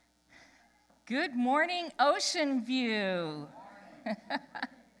Good morning, Ocean View.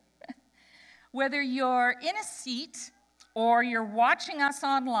 Whether you're in a seat or you're watching us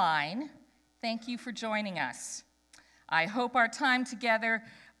online, thank you for joining us. I hope our time together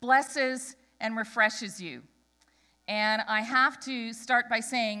blesses and refreshes you. And I have to start by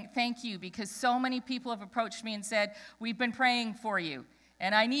saying thank you because so many people have approached me and said, we've been praying for you.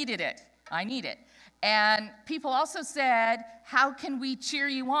 And I needed it. I need it. And people also said, how can we cheer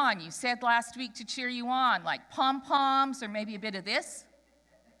you on? You said last week to cheer you on, like pom-poms or maybe a bit of this.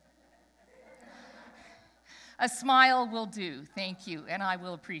 A smile will do, thank you, and I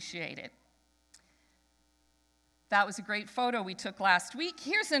will appreciate it. That was a great photo we took last week.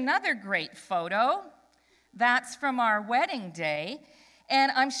 Here's another great photo. That's from our wedding day. And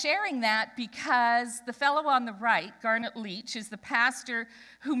I'm sharing that because the fellow on the right, Garnet Leach, is the pastor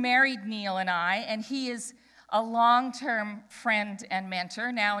who married Neil and I, and he is a long-term friend and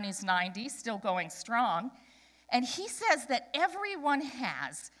mentor, now in his 90s, still going strong. And he says that everyone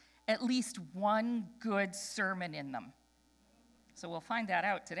has at least one good sermon in them. So we'll find that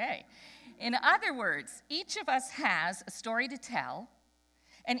out today. In other words, each of us has a story to tell,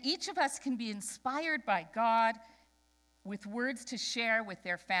 and each of us can be inspired by God with words to share with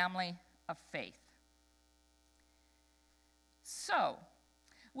their family of faith. So,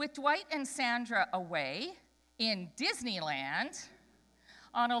 with Dwight and Sandra away in Disneyland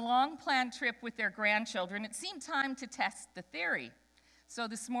on a long-planned trip with their grandchildren, it seemed time to test the theory. So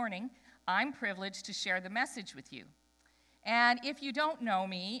this morning, I'm privileged to share the message with you. And if you don't know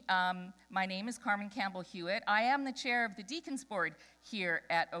me, my name is Carmen Campbell Hewitt. I am the chair of the Deacons Board here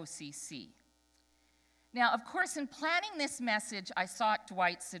at OCC. Now, of course, in planning this message, I sought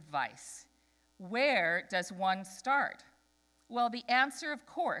Dwight's advice. Where does one start? Well, the answer, of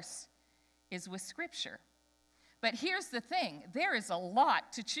course, is with Scripture. But here's the thing, there is a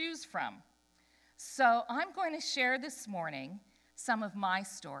lot to choose from. So I'm going to share this morning some of my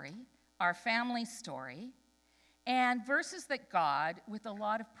story, our family story, and verses that God, with a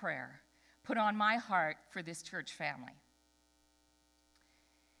lot of prayer, put on my heart for this church family.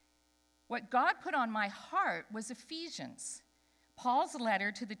 What God put on my heart was Ephesians. Paul's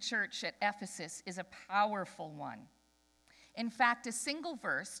letter to the church at Ephesus is a powerful one. In fact, a single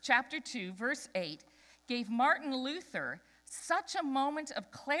verse, chapter 2, verse 8, gave Martin Luther such a moment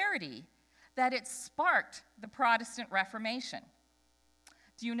of clarity that it sparked the Protestant Reformation.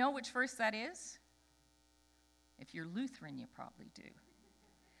 Do you know which verse that is? If you're Lutheran, you probably do.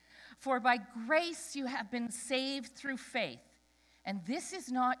 For by grace you have been saved through faith. And this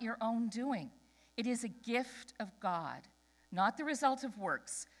is not your own doing. It is a gift of God, not the result of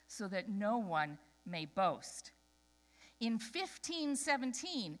works, so that no one may boast. In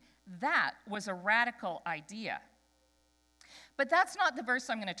 1517, that was a radical idea. But that's not the verse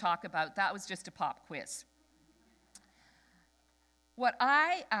I'm going to talk about. That was just a pop quiz. What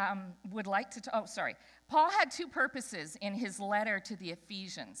I would like to... Paul had two purposes in his letter to the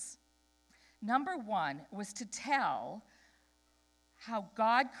Ephesians. Number one was to tell how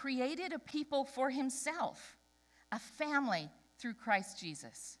God created a people for himself, a family through Christ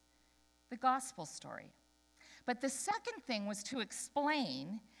Jesus, the gospel story. But the second thing was to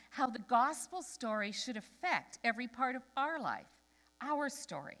explain how the gospel story should affect every part of our life, our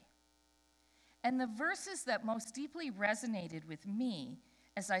story. And the verses that most deeply resonated with me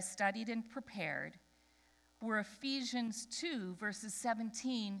as I studied and prepared were Ephesians 2, verses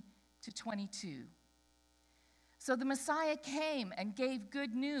 17 to 22. So the Messiah came and gave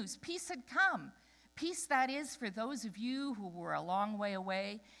good news. Peace had come. Peace, that is, for those of you who were a long way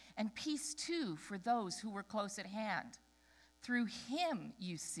away, and peace, too, for those who were close at hand. Through him,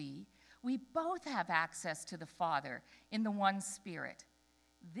 you see, we both have access to the Father in the one Spirit.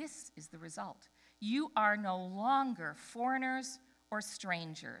 This is the result. You are no longer foreigners or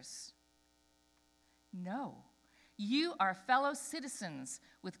strangers. No. You are fellow citizens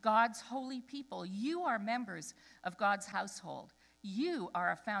with God's holy people. You are members of God's household. You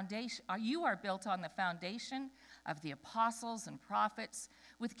are built on the foundation of the apostles and prophets,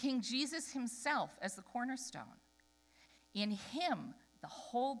 with King Jesus himself as the cornerstone. In him, the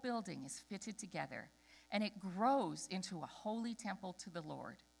whole building is fitted together, and it grows into a holy temple to the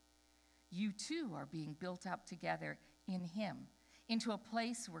Lord. You too are being built up together in him, into a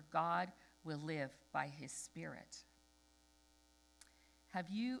place where God will live by his Spirit. Have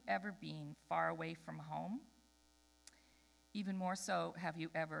you ever been far away from home? Even more so, have you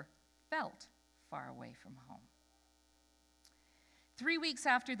ever felt far away from home? 3 weeks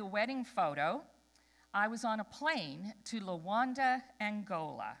after the wedding photo, I was on a plane to Luanda,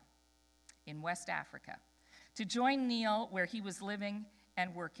 Angola, in West Africa, to join Neil where he was living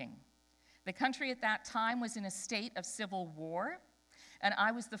and working. The country at that time was in a state of civil war, and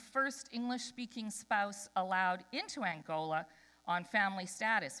I was the first English-speaking spouse allowed into Angola on family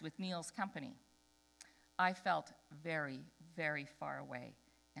status with Neil's company. I felt very, very far away,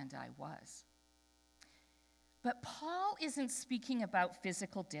 and I was. But Paul isn't speaking about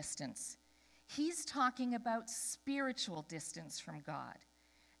physical distance. He's talking about spiritual distance from God.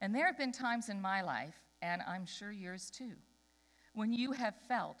 And there have been times in my life, and I'm sure yours too, when you have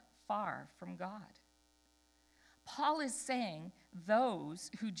felt far from God. Paul is saying those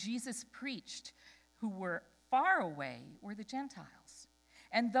who Jesus preached who were far away were the Gentiles,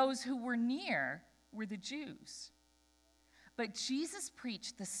 and those who were near were the Jews. But Jesus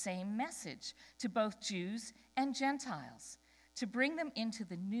preached the same message to both Jews and Gentiles, to bring them into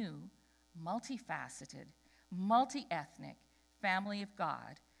the new, multifaceted, multi-ethnic family of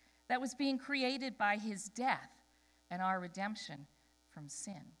God that was being created by his death and our redemption from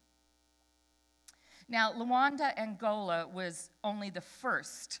sin. Now, Luanda, Angola was only the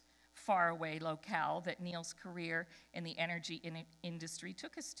first faraway locale that Neil's career in the energy industry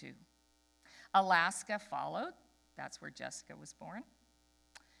took us to. Alaska followed. That's where Jessica was born.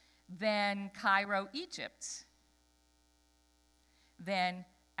 Then Cairo, Egypt. Then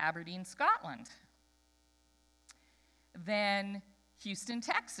Aberdeen, Scotland. Then Houston,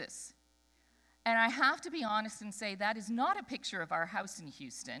 Texas. And I have to be honest and say that is not a picture of our house in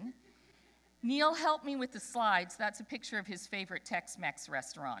Houston. Neil helped me with the slides. That's a picture of his favorite Tex-Mex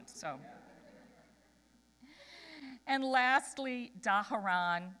restaurant. And lastly,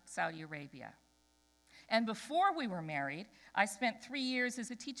 Dhahran, Saudi Arabia. And before we were married, I spent 3 years as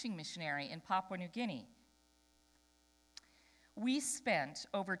a teaching missionary in Papua New Guinea. We spent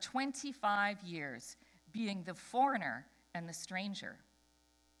over 25 years being the foreigner and the stranger.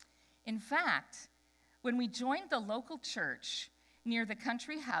 In fact, when we joined the local church near the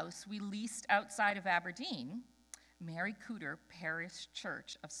country house we leased outside of Aberdeen, Mary Cooter Parish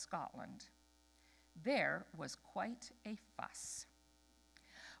Church of Scotland, there was quite a fuss.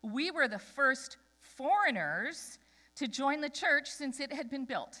 We were the first foreigners to join the church since it had been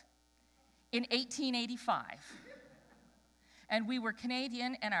built in 1885. And we were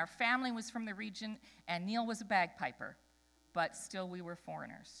Canadian, and our family was from the region, and Neil was a bagpiper, but still we were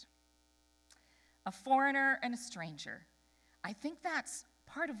foreigners. A foreigner and a stranger. I think that's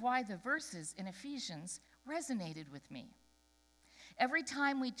part of why the verses in Ephesians resonated with me. Every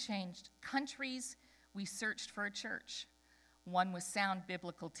time we changed countries, we searched for a church, one with sound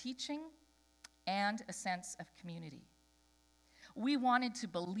biblical teaching and a sense of community. We wanted to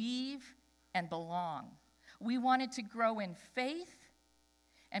believe and belong. We wanted to grow in faith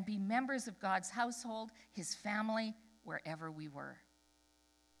and be members of God's household, his family, wherever we were.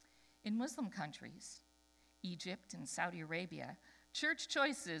 In Muslim countries, Egypt and Saudi Arabia, church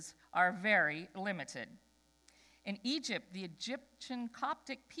choices are very limited. In Egypt, the Egyptian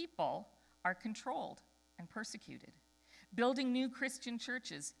Coptic people are controlled and persecuted. Building new Christian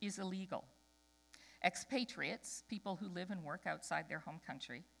churches is illegal. Expatriates, people who live and work outside their home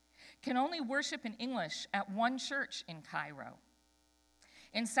country, can only worship in English at one church in Cairo.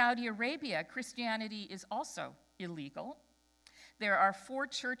 In Saudi Arabia, Christianity is also illegal. There are 4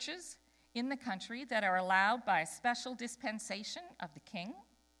 churches in the country that are allowed by a special dispensation of the king,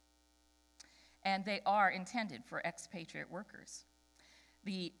 and they are intended for expatriate workers.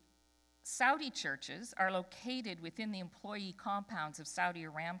 The Saudi churches are located within the employee compounds of Saudi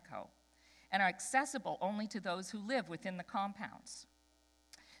Aramco and are accessible only to those who live within the compounds.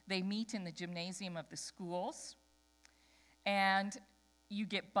 They meet in the gymnasium of the schools, and you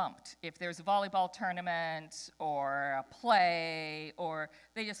get bumped if there's a volleyball tournament or a play, or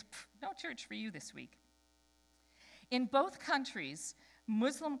they just, no church for you this week. In both countries,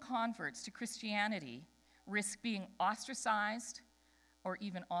 Muslim converts to Christianity risk being ostracized or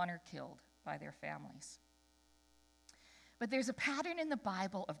even honor killed by their families. But there's a pattern in the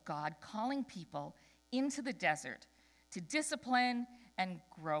Bible of God calling people into the desert to discipline and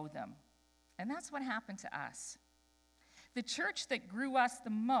grow them. And that's what happened to us. The church that grew us the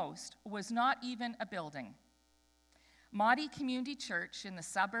most was not even a building. Mahdi Community Church in the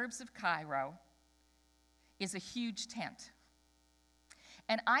suburbs of Cairo is a huge tent.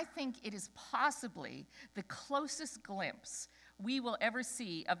 And I think it is possibly the closest glimpse we will ever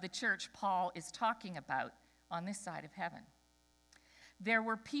see of the church Paul is talking about on this side of heaven. There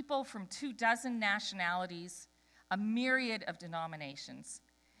were people from 24 nationalities, a myriad of denominations,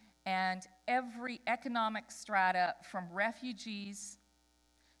 and every economic strata from refugees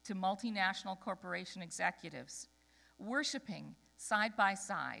to multinational corporation executives, worshiping side by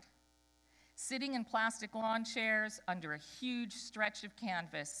side, sitting in plastic lawn chairs under a huge stretch of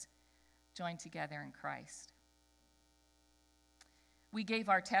canvas, joined together in Christ. We gave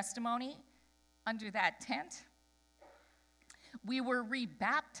our testimony under that tent. We were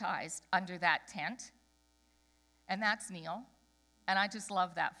rebaptized under that tent, and that's Neil, and I just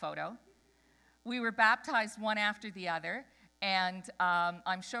love that photo. We were baptized one after the other, and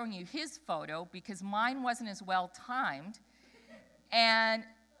I'm showing you his photo because mine wasn't as well timed, and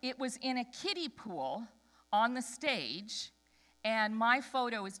it was in a kiddie pool on the stage, and my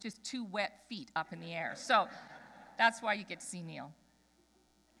photo is just 2 wet feet up in the air. So that's why you get to see Neil.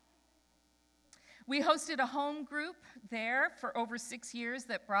 We hosted a home group there for over 6 years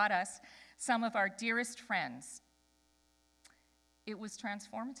that brought us some of our dearest friends. It was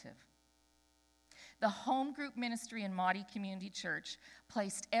transformative. The home group ministry in Maudie Community Church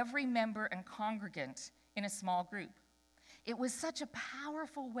placed every member and congregant in a small group. It was such a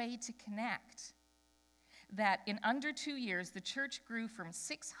powerful way to connect that in under 2 years, the church grew from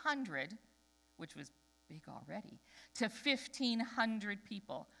 600, which was big already, to 1,500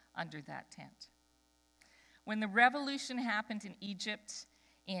 people under that tent. When the revolution happened in Egypt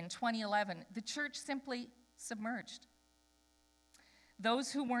in 2011, the church simply submerged.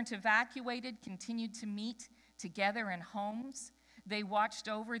 Those who weren't evacuated continued to meet together in homes. They watched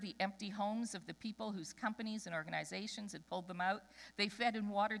over the empty homes of the people whose companies and organizations had pulled them out. They fed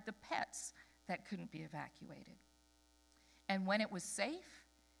and watered the pets that couldn't be evacuated. And when it was safe,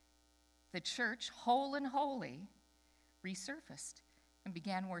 the church, whole and holy, resurfaced and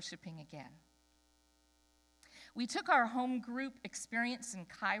began worshiping again. We took our home group experience in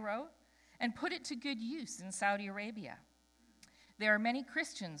Cairo and put it to good use in Saudi Arabia. There are many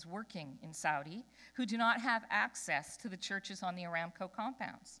Christians working in Saudi who do not have access to the churches on the Aramco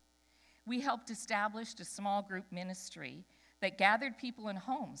compounds. We helped establish a small group ministry that gathered people in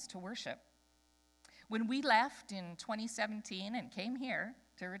homes to worship. When we left in 2017 and came here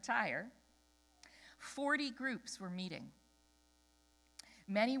to retire, 40 groups were meeting.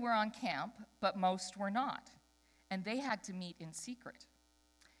 Many were on camp, but most were not, and they had to meet in secret.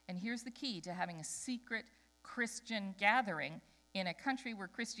 And here's the key to having a secret Christian gathering in a country where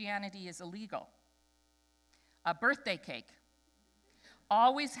Christianity is illegal. A birthday cake.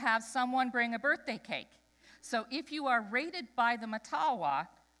 Always have someone bring a birthday cake. So if you are raided by the Matawa,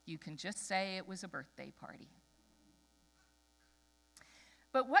 you can just say it was a birthday party.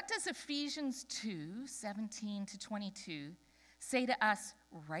 But what does Ephesians 2:17-22 say to us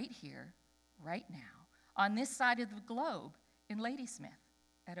right here, right now, on this side of the globe in Ladysmith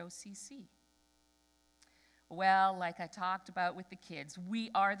at OCC? Well, like I talked about with the kids,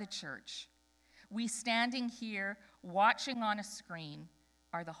 we are the church. We standing here, watching on a screen,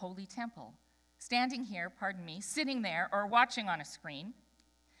 are the Holy Temple. Standing here, sitting there or watching on a screen,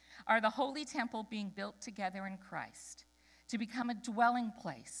 are the Holy Temple being built together in Christ to become a dwelling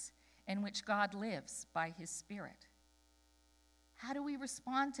place in which God lives by his Spirit. How do we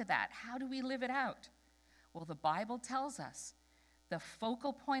respond to that? How do we live it out? Well, the Bible tells us the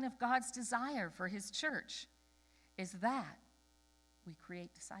focal point of God's desire for his church is that we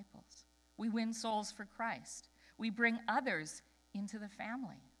create disciples. We win souls for Christ. We bring others into the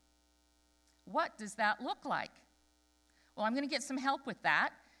family. What does that look like? Well, I'm going to get some help with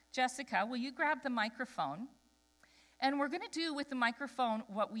that. Jessica, will you grab the microphone? And we're going to do with the microphone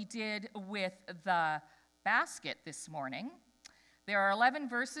what we did with the basket this morning. There are 11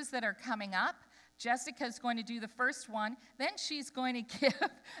 verses that are coming up. Jessica's going to do the first one. Then she's going to give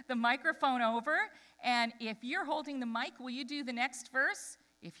the microphone over. And if you're holding the mic, will you do the next verse?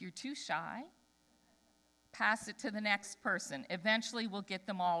 If you're too shy, pass it to the next person. Eventually, we'll get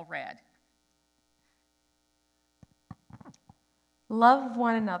them all read. Love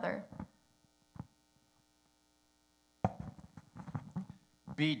one another.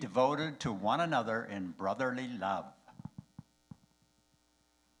 Be devoted to one another in brotherly love.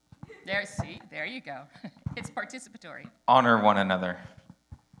 There you go. It's participatory. Honor one another.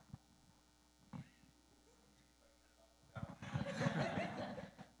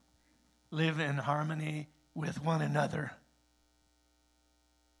 Live in harmony with one another.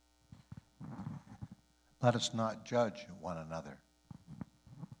 Let us not judge one another.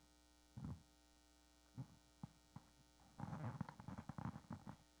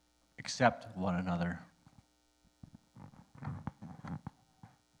 Accept one another.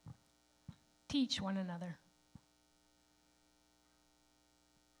 Teach one another.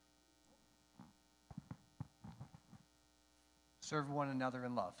 Serve one another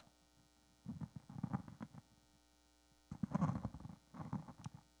in love.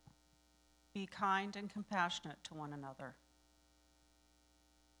 Be kind and compassionate to one another.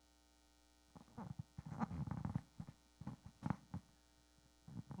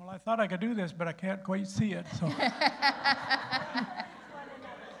 Well, I thought I could do this, but I can't quite see it, so.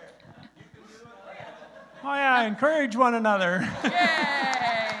 Oh, yeah, encourage one another.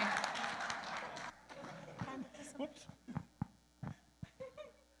 Yay! Whoops.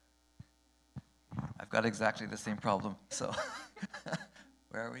 I've got exactly the same problem. So,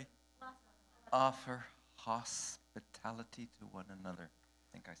 where are we? Offer hospitality to one another.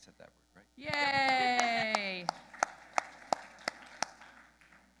 I think I said that word right. Yay!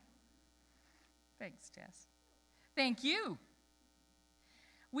 Thanks, Jess. Thank you.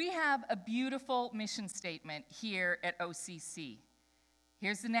 We have a beautiful mission statement here at OCC.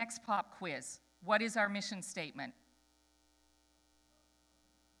 Here's the next pop quiz. What is our mission statement?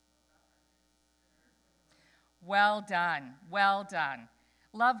 Well done, well done.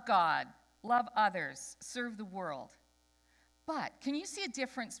 Love God, love others, serve the world. But can you see a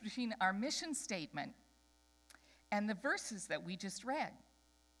difference between our mission statement and the verses that we just read?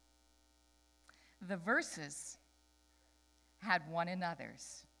 The verses had one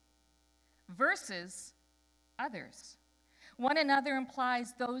another's. Versus others. One another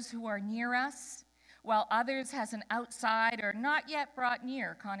implies those who are near us, while others has an outside or not yet brought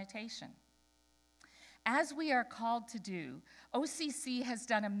near connotation. As we are called to do, OCC has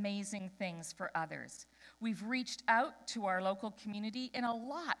done amazing things for others. We've reached out to our local community in a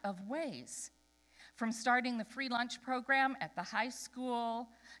lot of ways. From starting the free lunch program at the high school,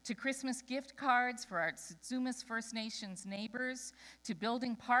 to Christmas gift cards for our Satsumas First Nations neighbors, to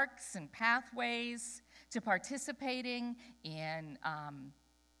building parks and pathways, to participating in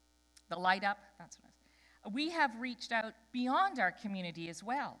the Light Up, that's what it is. We have reached out beyond our community as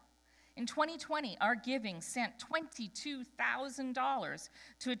well. In 2020, our giving sent $22,000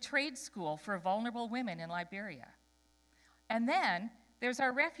 to a trade school for vulnerable women in Liberia. And then there's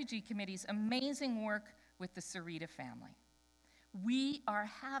our refugee committee's amazing work with the Sarita family. We are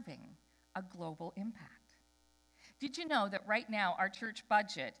having a global impact. Did you know that right now our church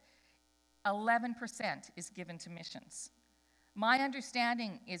budget, 11% is given to missions? My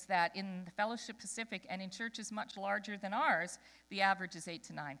understanding is that in the Fellowship Pacific and in churches much larger than ours, the average is 8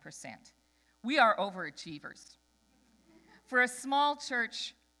 to 9%. We are overachievers. For a small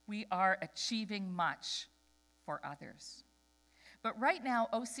church, we are achieving much for others. But right now,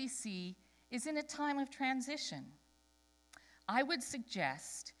 OCC is in a time of transition. I would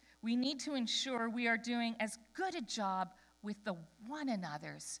suggest we need to ensure we are doing as good a job with the one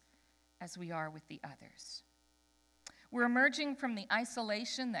another's as we are with the others. We're emerging from the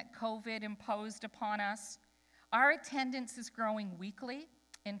isolation that COVID imposed upon us. Our attendance is growing weekly.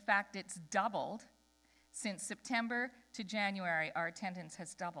 In fact, it's doubled. Since September to January, our attendance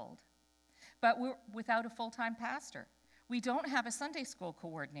has doubled. But we're without a full-time pastor. We don't have a Sunday school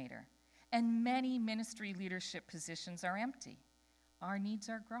coordinator, and many ministry leadership positions are empty. Our needs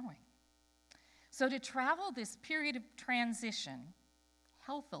are growing. So to travel this period of transition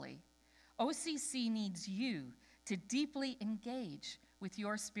healthily, OCC needs you to deeply engage with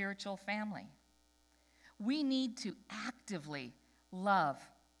your spiritual family. We need to actively love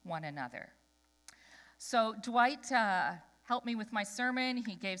one another. So Dwight helped me with my sermon.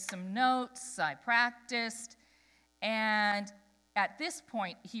 He gave some notes. I practiced. And at this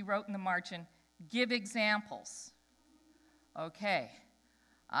point, he wrote in the margin, "Give examples." Okay,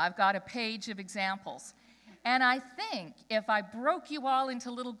 I've got a page of examples. And I think if I broke you all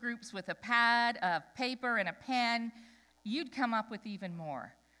into little groups with a pad, a paper, and a pen, you'd come up with even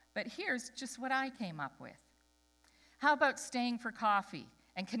more. But here's just what I came up with. How about staying for coffee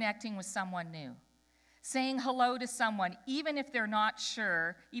and connecting with someone new? Saying hello to someone, even if you're not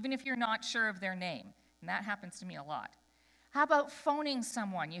sure of their name. And that happens to me a lot. How about phoning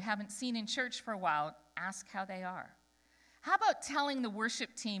someone you haven't seen in church for a while? Ask how they are. How about telling the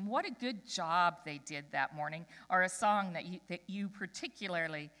worship team what a good job they did that morning, or a song that you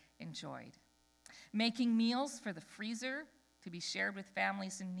particularly enjoyed? Making meals for the freezer to be shared with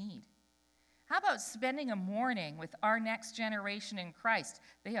families in need. How about spending a morning with our next generation in Christ?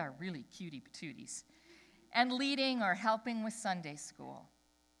 They are really cutie patooties. And leading or helping with Sunday school.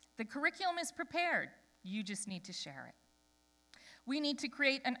 The curriculum is prepared. You just need to share it. We need to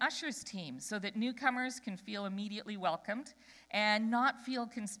create an ushers team so that newcomers can feel immediately welcomed and not feel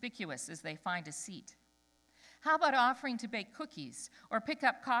conspicuous as they find a seat. How about offering to bake cookies or pick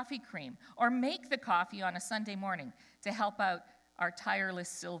up coffee cream or make the coffee on a Sunday morning to help out our tireless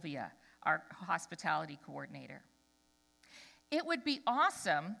Sylvia, our hospitality coordinator? It would be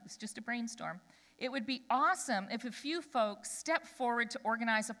awesome, it's just a brainstorm, it would be awesome if a few folks step forward to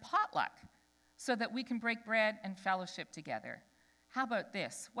organize a potluck so that we can break bread and fellowship together. How about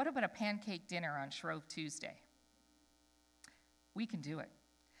this? What about a pancake dinner on Shrove Tuesday? We can do it.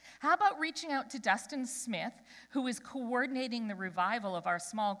 How about reaching out to Dustin Smith, who is coordinating the revival of our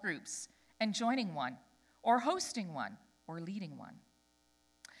small groups, and joining one, or hosting one, or leading one?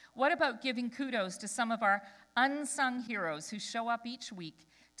 What about giving kudos to some of our unsung heroes who show up each week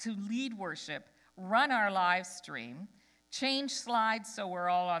to lead worship, run our live stream, change slides so we're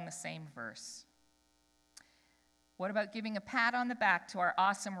all on the same verse? What about giving a pat on the back to our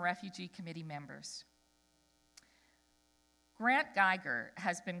awesome refugee committee members? Grant Geiger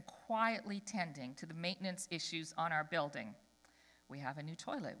has been quietly tending to the maintenance issues on our building. We have a new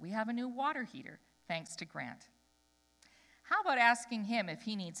toilet. We have a new water heater, thanks to Grant. How about asking him if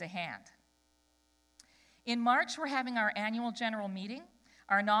he needs a hand? In March, we're having our annual general meeting.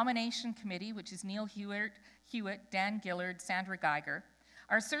 Our nomination committee, which is Neil Hewitt, Dan Gillard, Sandra Geiger,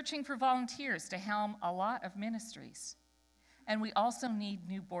 are searching for volunteers to helm a lot of ministries. And we also need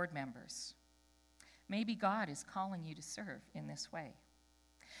new board members. Maybe God is calling you to serve in this way.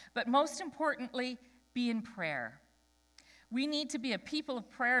 But most importantly, be in prayer. We need to be a people of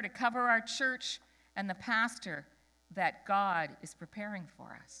prayer to cover our church and the pastor that God is preparing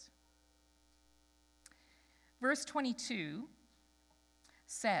for us. Verse 22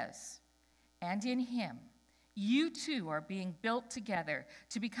 says, "And in him, you too are being built together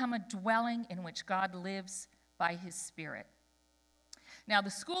to become a dwelling in which God lives by his Spirit." Now,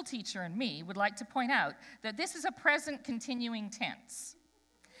 the school teacher in me would like to point out that this is a present continuing tense,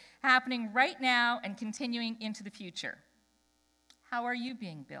 happening right now and continuing into the future. How are you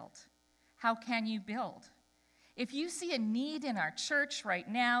being built? How can you build? If you see a need in our church right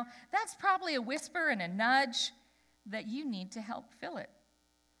now, that's probably a whisper and a nudge that you need to help fill it.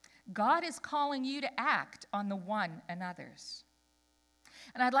 God is calling you to act on the one another's.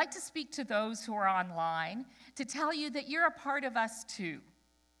 And I'd like to speak to those who are online to tell you that you're a part of us too.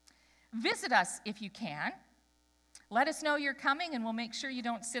 Visit us if you can. Let us know you're coming and we'll make sure you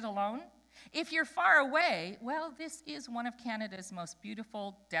don't sit alone. If you're far away, well, this is one of Canada's most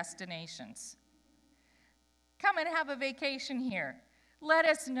beautiful destinations. Come and have a vacation here. Let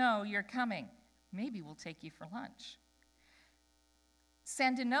us know you're coming. Maybe we'll take you for lunch.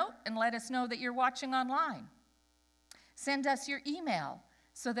 Send a note and let us know that you're watching online. Send us your email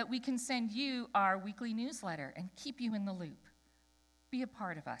so that we can send you our weekly newsletter and keep you in the loop. Be a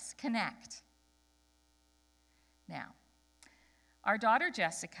part of us. Connect. Now, our daughter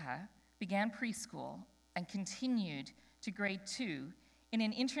Jessica began preschool and continued to grade 2 in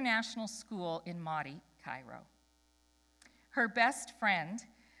an international school in Madi, Cairo. Her best friend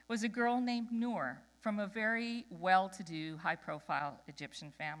was a girl named Noor from a very well-to-do, high-profile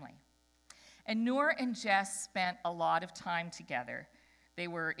Egyptian family. And Noor and Jess spent a lot of time together. They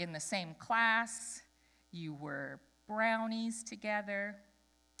were in the same class. You were brownies together.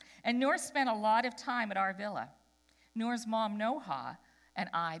 And Noor spent a lot of time at our villa. Noor's mom, Noha, and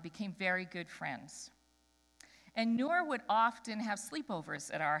I became very good friends. And Noor would often have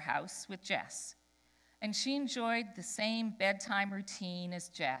sleepovers at our house with Jess. And she enjoyed the same bedtime routine as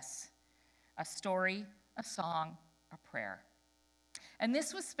Jess: a story, a song, a prayer. And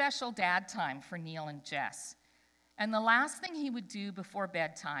this was special dad time for Neil and Jess. And the last thing he would do before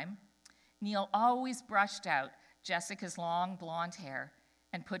bedtime, Neil always brushed out Jessica's long blonde hair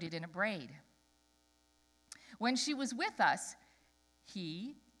and put it in a braid. When she was with us,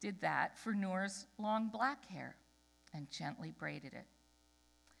 he did that for Noor's long black hair and gently braided it.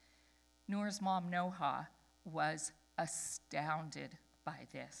 Noor's mom, Noha, was astounded by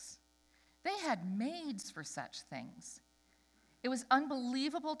this. They had maids for such things. It was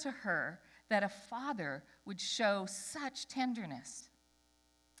unbelievable to her that a father would show such tenderness.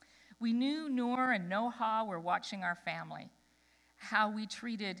 We knew Noor and Noha were watching our family, how we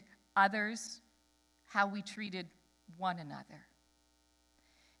treated others, how we treated one another.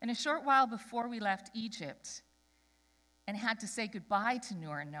 And a short while before we left Egypt and had to say goodbye to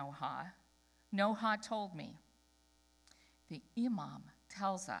Noor and Noha, Noha told me, the Imam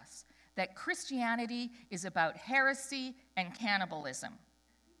tells us that Christianity is about heresy and cannibalism.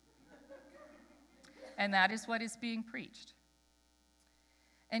 And that is what is being preached.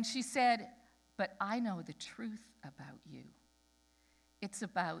 And she said, but I know the truth about you. It's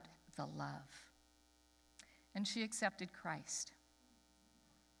about the love. And she accepted Christ.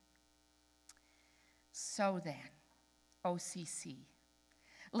 So then, OCC,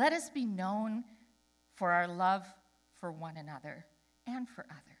 let us be known for our love for one another and for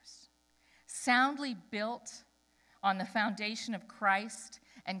others, soundly built on the foundation of Christ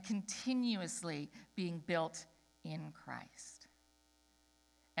and continuously being built in Christ.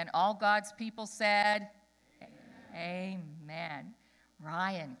 And all God's people said, Amen. Amen.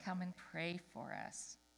 Ryan, come and pray for us.